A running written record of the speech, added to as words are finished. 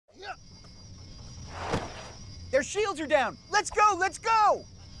Their shields are down! Let's go! Let's go!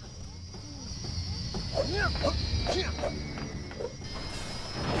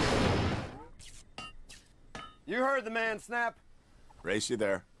 You heard the man, Snap. Race you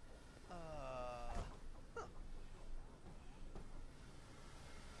there.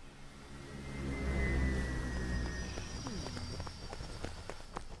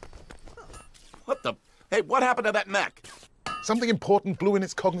 What the? Hey, what happened to that mech? Something important blew in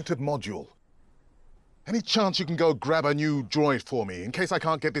its cognitive module. Any chance you can go grab a new droid for me, in case I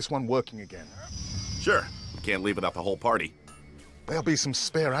can't get this one working again? Sure. Can't leave without the whole party. There'll be some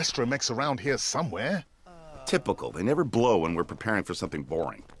spare astromechs around here somewhere. Typical. They never blow when we're preparing for something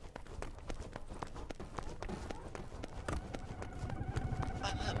boring.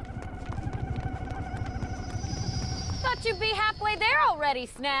 Thought you'd be halfway there already,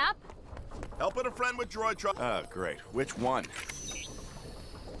 Snap. Helping a friend with droid trouble. Oh, great. Which one?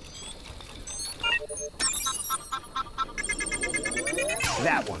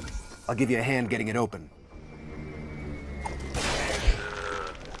 That one. I'll give you a hand getting it open.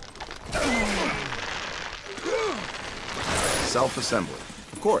 Self-assembly.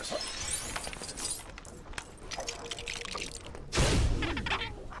 Of course.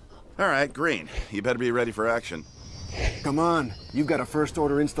 All right, Green. You better be ready for action. Come on. You've got a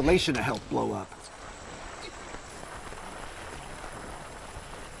first-order installation to help blow up.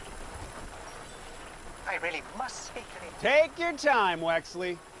 I really must speak to him. Take your time,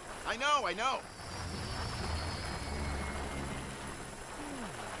 Wexley. I know.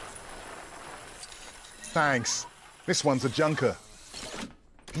 Thanks. This one's a junker.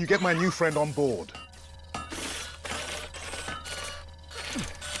 Can you get my new friend on board?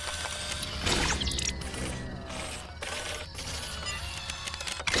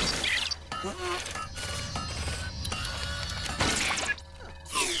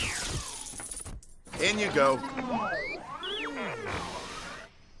 In you go.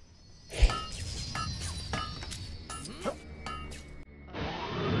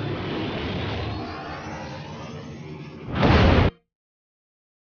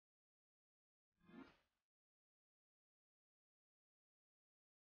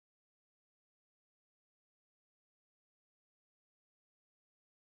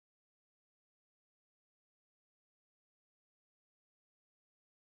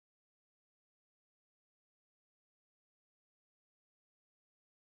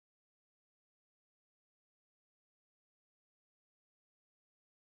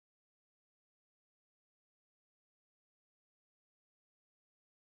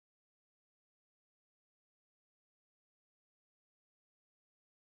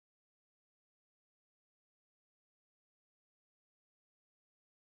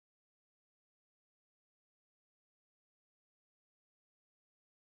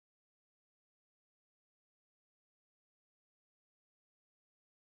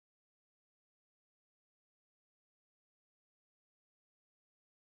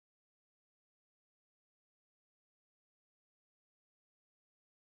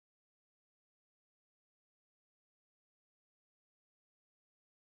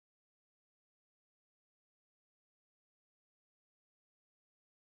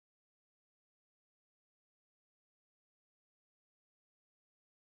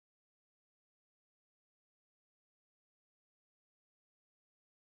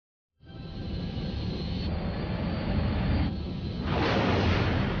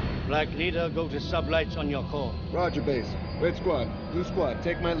 Black leader, go to sublights on your call. Roger, base. Red squad, blue squad,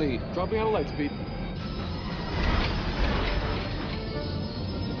 take my lead. Drop me on light speed.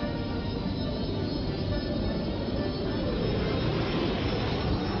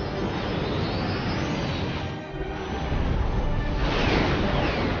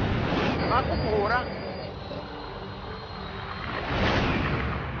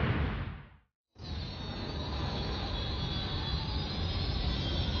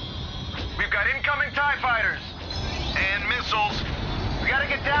 We've got incoming TIE fighters and missiles. We gotta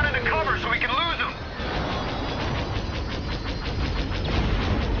get down into cover so we can lose them.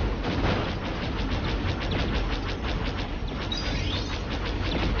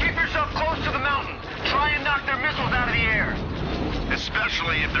 Keep yourself close to the mountain. Try and knock their missiles out of the air.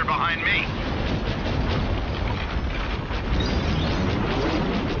 Especially if they're behind me.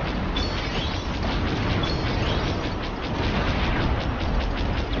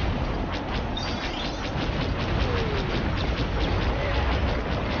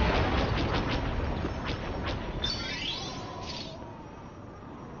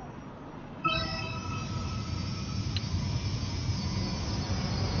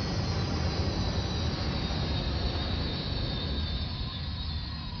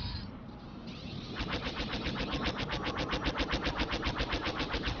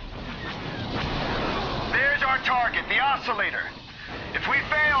 target, the oscillator. If we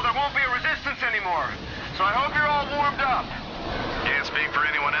fail, there won't be a resistance anymore. So I hope you're all warmed up. Can't speak for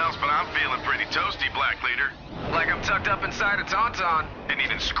anyone else, but I'm feeling pretty toasty, Black Leader. Like I'm tucked up inside a tauntaun. Didn't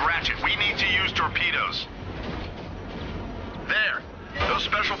even scratch it. We need to use torpedoes. There. Those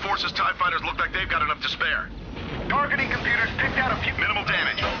Special Forces TIE fighters look like they've got enough to spare. Targeting computers picked out a few... Minimal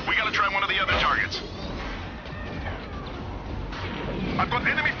damage. We gotta try one of the other targets. I've got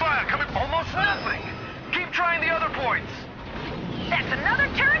enemy fire coming... Almost nothing. Keep trying the other points. That's another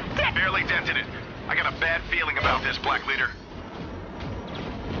turret dead. Barely dented it. I got a bad feeling about this, Black Leader.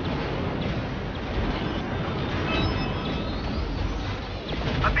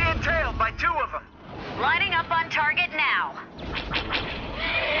 I'm being tailed by 2 of them. Lining up on target now.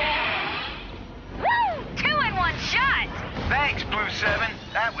 Woo! 2 in 1 shot. Thanks, Blue 7.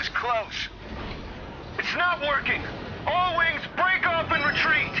 That was close. It's not working. All wings, break off and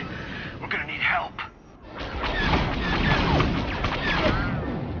retreat. We're gonna need help.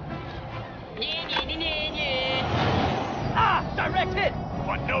 Ah! Direct hit!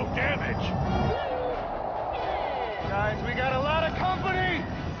 But no damage. Guys, we got a lot of company!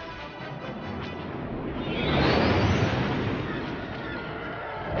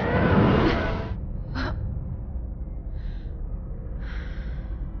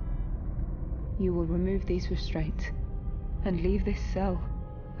 You will remove these restraints and leave this cell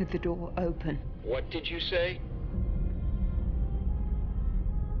with the door open. What did you say?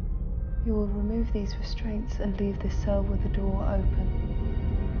 You will remove these restraints and leave this cell with the door open.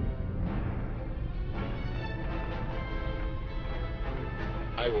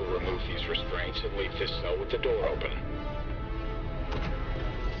 I will remove these restraints and leave this cell with the door open.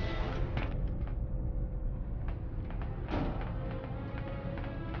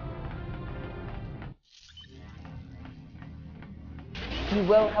 You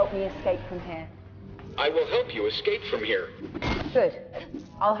will help me escape from here. I will help you escape from here. Good.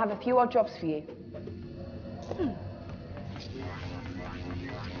 I'll have a few odd jobs for you.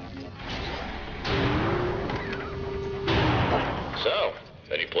 So,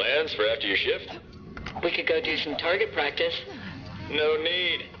 any plans for after your shift? We could go do some target practice. No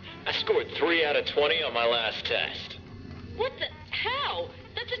need. I scored 3 out of 20 on my last test. What the? How?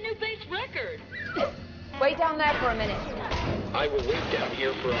 That's a new base record. Wait down there for a minute. I will wait down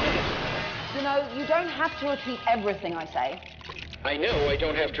here for a minute. You know, you don't have to repeat everything I say. I know I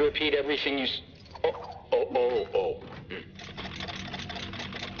don't have to repeat everything you Oh.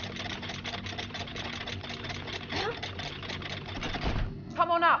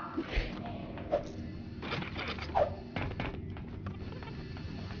 Come on up.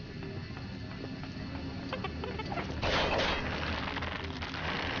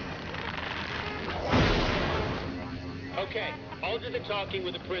 Okay, I'll do the talking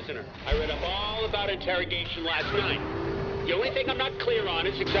with the prisoner. I read up all about interrogation last night. The only thing I'm not clear on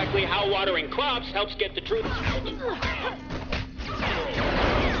is exactly how watering crops helps get the truth out.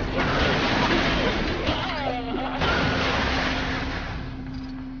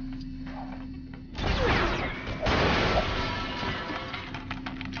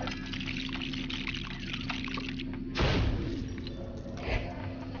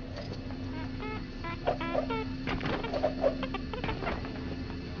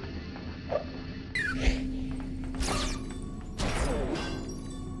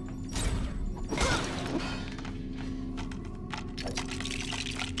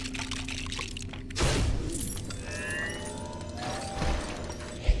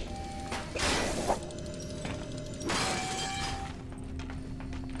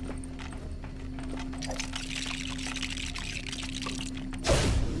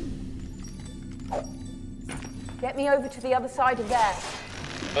 Get me over to the other side of there.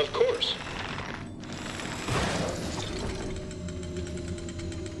 Of course.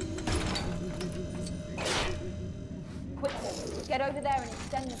 Quickly, get over there and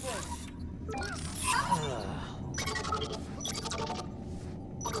extend the bridge.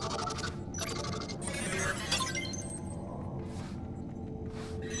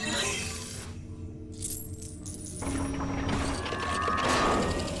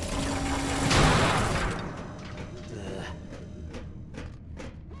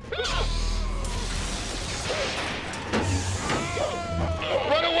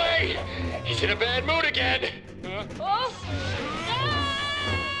 He's in a bad mood again. Oh!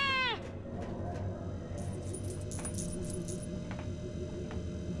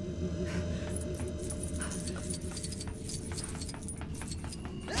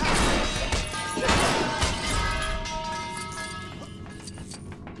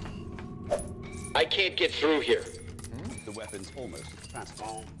 I can't get through here. The weapon's almost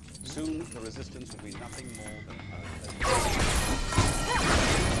transformed. Soon, the resistance will be nothing more than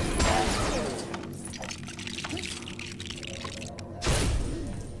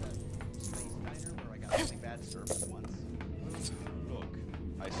where I got really bad service once. Look,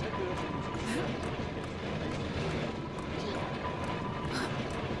 I said there was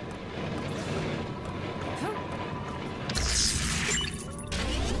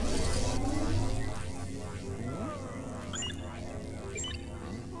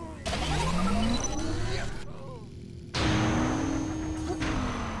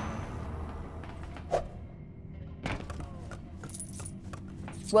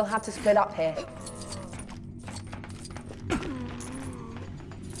We'll have to split up here.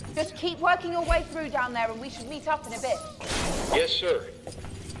 Just keep working your way through down there and we should meet up in a bit. Yes, sir.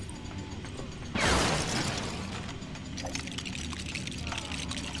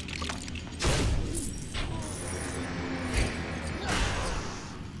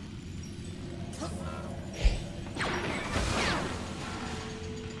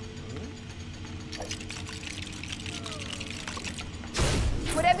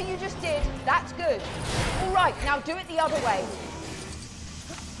 Whatever you just did, that's good. All right, now do it the other way.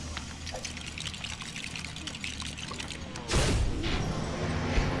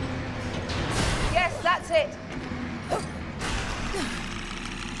 Yes, that's it.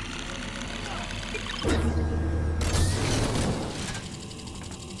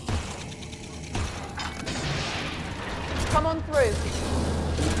 Come on through.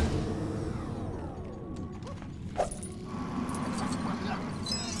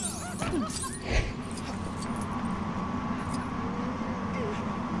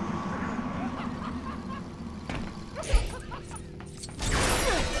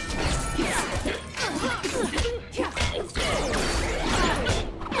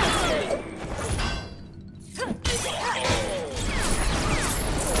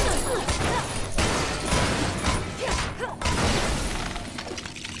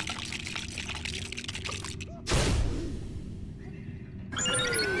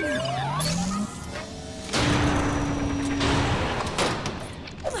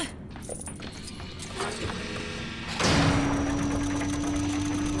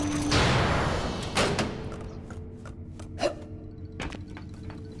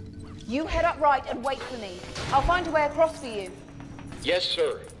 You head up right and wait for me. I'll find a way across for you. Yes,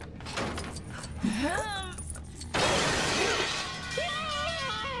 sir.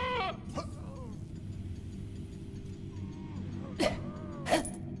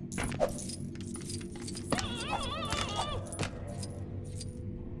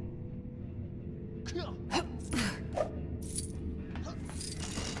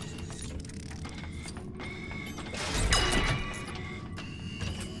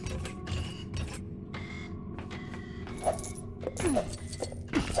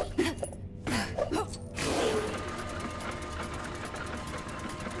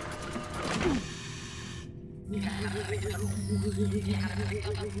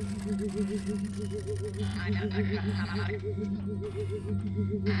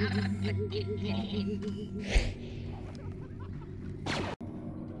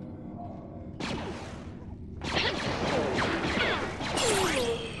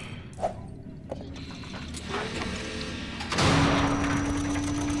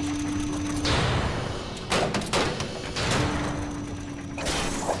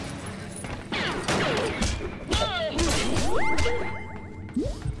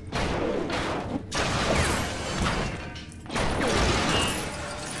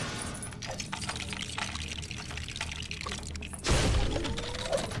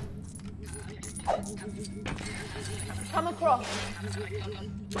 Come across.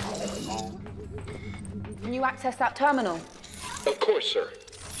 Can you access that terminal? Of course, sir.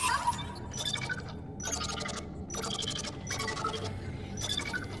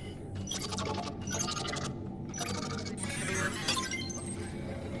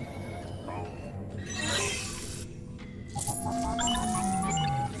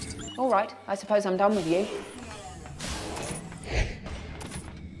 All right, I suppose I'm done with you.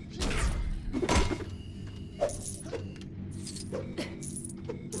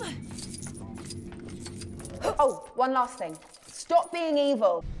 Oh, one last thing. Stop being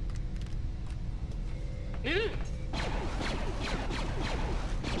evil.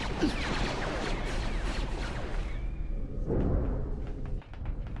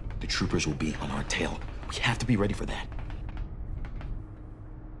 The troopers will be on our tail. We have to be ready for that.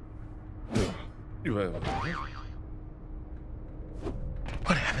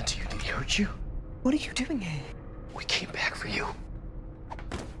 What happened to you? Did he hurt you? What are you doing here? We came back for you.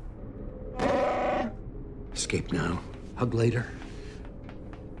 Escape now. Hug later.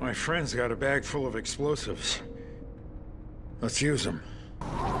 My friend's got a bag full of explosives. Let's use them.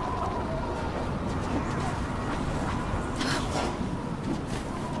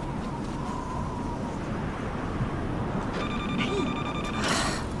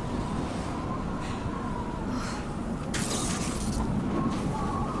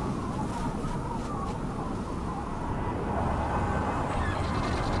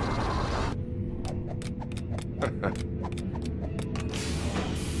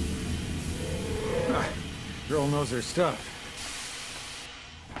 Girl knows her stuff.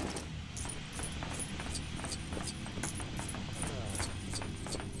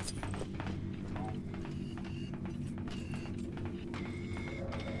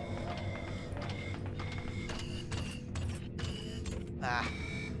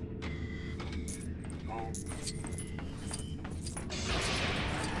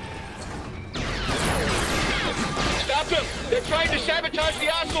 Stop them! They're trying to sabotage the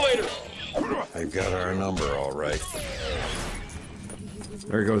oscillator! They've got our number, all right.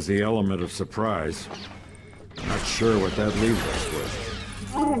 There goes the element of surprise. Not sure what that leaves us with.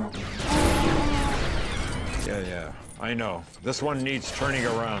 Yeah, I know. This one needs turning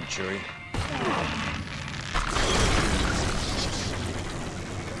around, Chewie.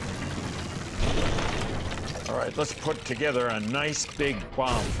 All right, let's put together a nice big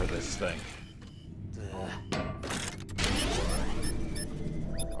bomb for this thing.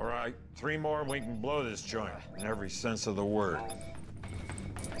 All right, 3 more and we can blow this joint in every sense of the word.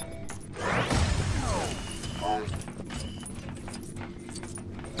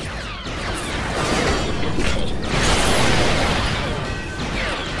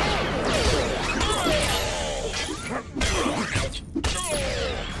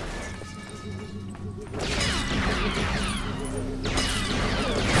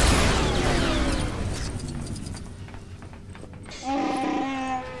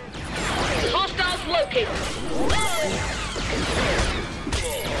 Hostiles located.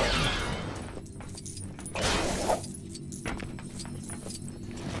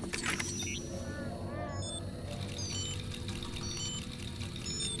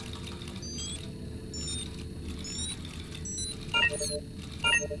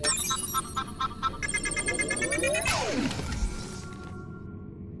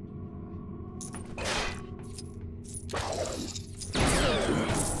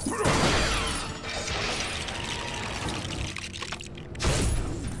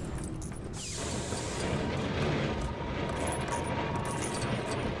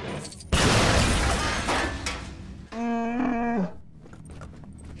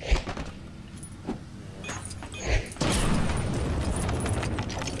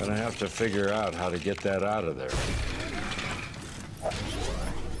 Gonna have to figure out how to get that out of there.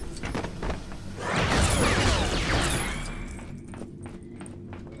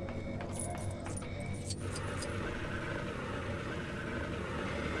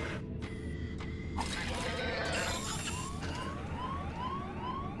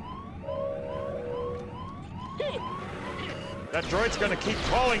 That droid's gonna keep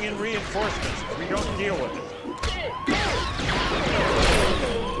calling in reinforcements if we don't deal with it.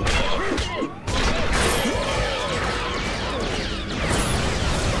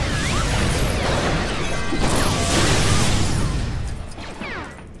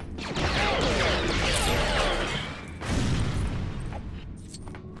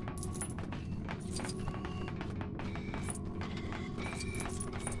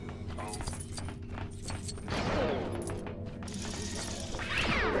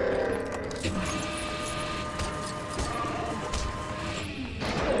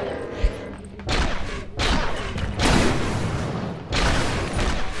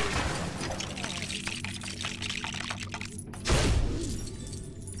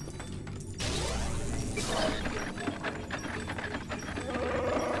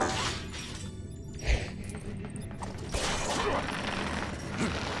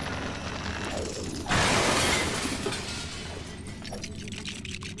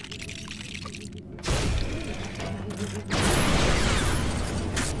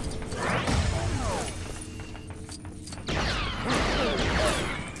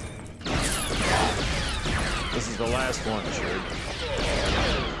 This is the last one, Chewie.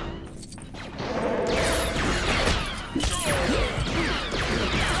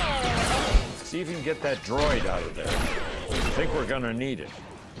 See if you can get that droid out of there. I think we're gonna need it.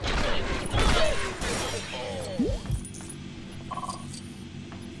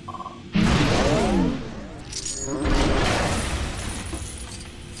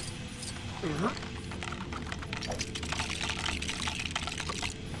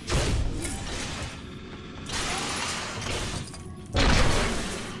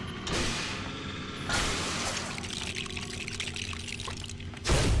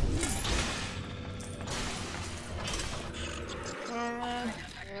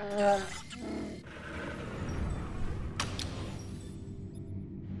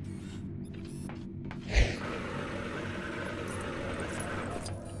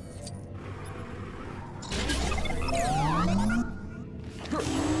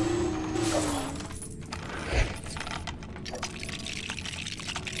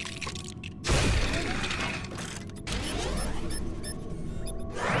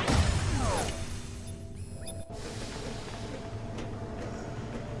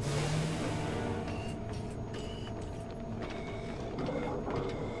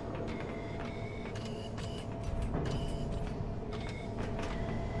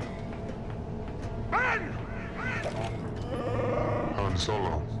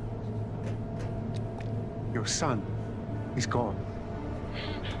 Solo. Your son, he's gone.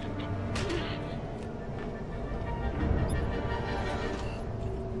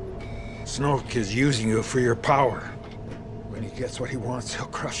 Snoke is using you for your power. When he gets what he wants, he'll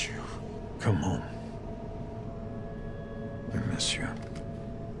crush you. Come home. I miss you.